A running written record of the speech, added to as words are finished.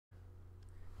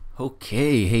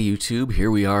Okay, hey YouTube,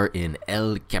 here we are in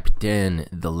El Capitan,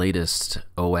 the latest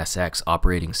OS X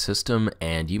operating system,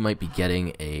 and you might be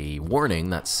getting a warning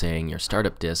that's saying your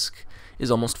startup disk is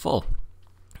almost full.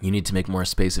 You need to make more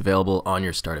space available on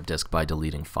your startup disk by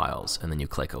deleting files, and then you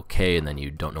click OK, and then you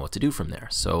don't know what to do from there,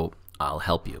 so I'll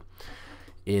help you.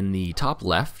 In the top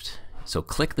left, so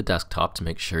click the desktop to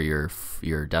make sure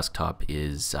your desktop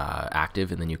is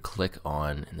active, and then you click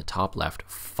on, in the top left,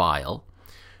 File,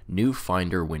 New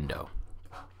Finder window.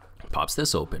 Pops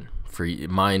this open. For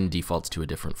mine defaults to a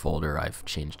different folder. I've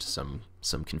changed some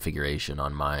configuration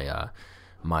on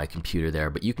my computer there,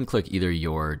 but you can click either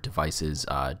your device's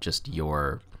just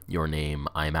your name,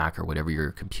 iMac, or whatever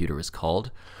your computer is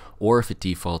called, or if it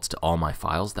defaults to all my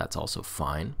files, that's also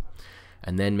fine.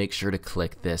 And then make sure to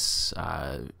click this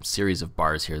series of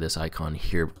bars here. This icon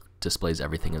here displays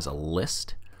everything as a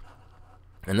list.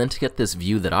 And then to get this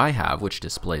view that I have, which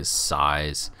displays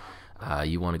size,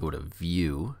 you want to go to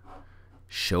View,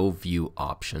 Show View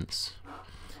Options,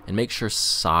 and make sure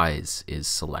Size is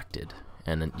selected.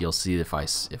 And then you'll see if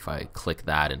I click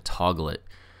that and toggle it,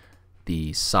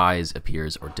 the size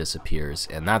appears or disappears,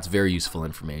 and that's very useful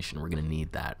information. We're going to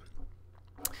need that.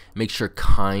 Make sure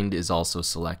Kind is also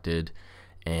selected,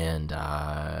 and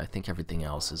I think everything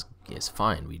else is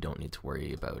fine. We don't need to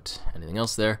worry about anything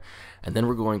else there. And then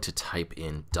we're going to type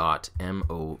in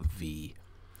 .mov,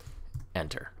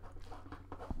 enter.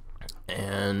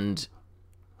 And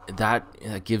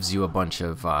that gives you a bunch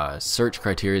of search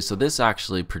criteria. So this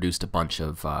actually produced a bunch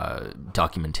of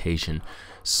documentation,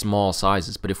 small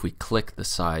sizes, but if we click the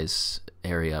size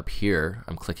area up here,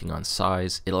 I'm clicking on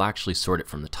size, it'll actually sort it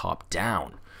from the top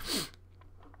down.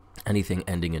 Anything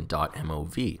ending in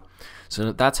 .mov.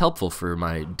 So that's helpful for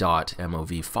my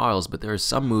 .mov files, but there are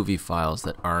some movie files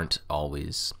that aren't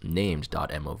always named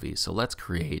 .mov. So let's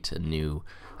create a new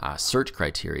search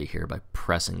criteria here by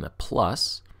pressing the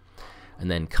plus, and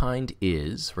then kind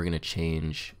is, we're going to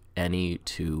change any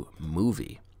to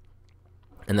movie.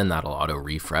 And then that'll auto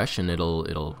refresh, and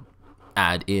it'll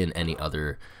add in any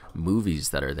other movies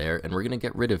that are there, and we're going to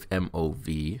get rid of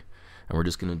MOV. And we're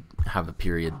just going to have a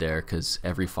period there because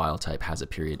every file type has a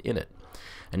period in it.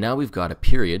 And now we've got a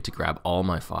period to grab all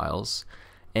my files,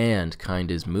 and kind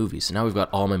is movie. So now we've got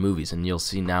all my movies, and you'll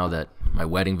see now that my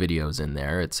wedding video is in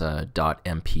there. It's a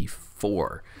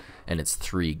 .mp4, and it's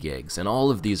 3 gigs. And all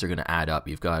of these are going to add up.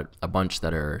 You've got a bunch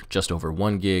that are just over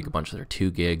 1 gig, a bunch that are 2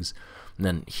 gigs. And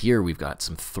then here we've got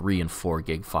some 3 and 4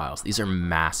 gig files. These are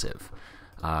massive.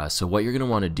 So what you're going to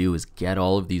want to do is get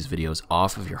all of these videos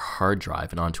off of your hard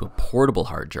drive and onto a portable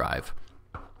hard drive,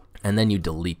 and then you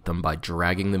delete them by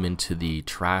dragging them into the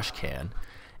trash can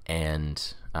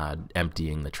and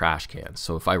emptying the trash can.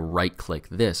 So if I right click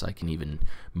this, I can even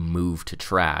move to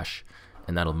trash,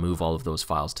 and that'll move all of those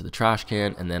files to the trash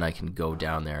can, and then I can go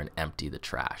down there and empty the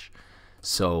trash.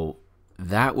 So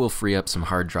that will free up some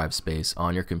hard drive space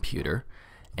on your computer,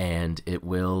 and it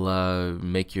will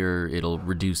it'll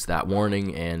reduce that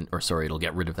warning, it'll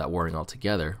get rid of that warning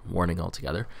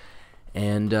altogether.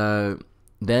 And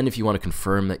then if you want to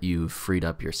confirm that you've freed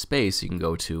up your space, you can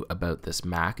go to About This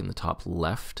Mac in the top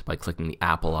left by clicking the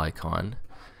Apple icon,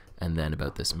 and then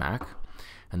About This Mac.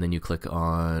 And then you click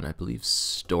on, I believe,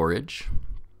 Storage,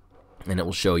 and it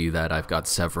will show you that I've got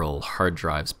several hard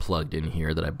drives plugged in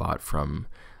here that I bought from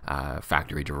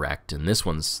Factory Direct, and this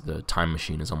one's, the Time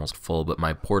Machine, is almost full, but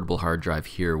my portable hard drive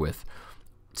here with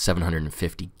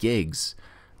 750 gigs,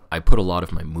 I put a lot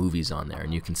of my movies on there,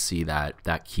 and you can see that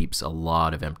that keeps a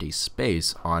lot of empty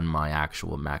space on my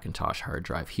actual Macintosh hard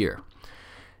drive here.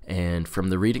 And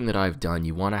from the reading that I've done,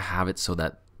 you want to have it so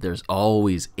that there's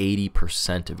always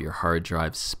 80% of your hard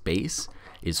drive space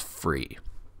is free.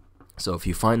 So if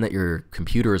you find that your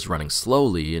computer is running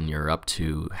slowly and you're up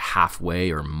to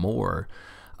halfway or more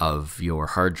of your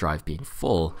hard drive being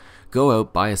full, go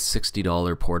out, buy a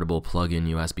 $60 portable plug-in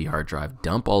USB hard drive,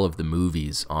 dump all of the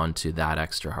movies onto that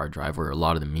extra hard drive, or a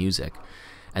lot of the music,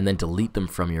 and then delete them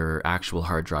from your actual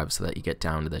hard drive so that you get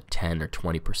down to the 10 or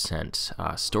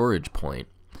 20% storage point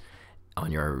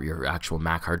on your actual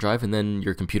Mac hard drive, and then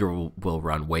your computer will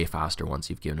run way faster once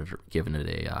you've given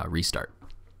it a restart.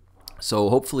 So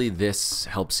hopefully this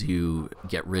helps you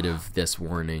get rid of this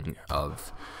warning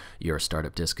of your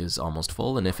startup disk is almost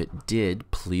full, and if it did,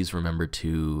 please remember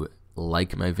to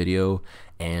like my video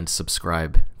and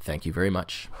subscribe. Thank you very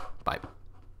much. Bye.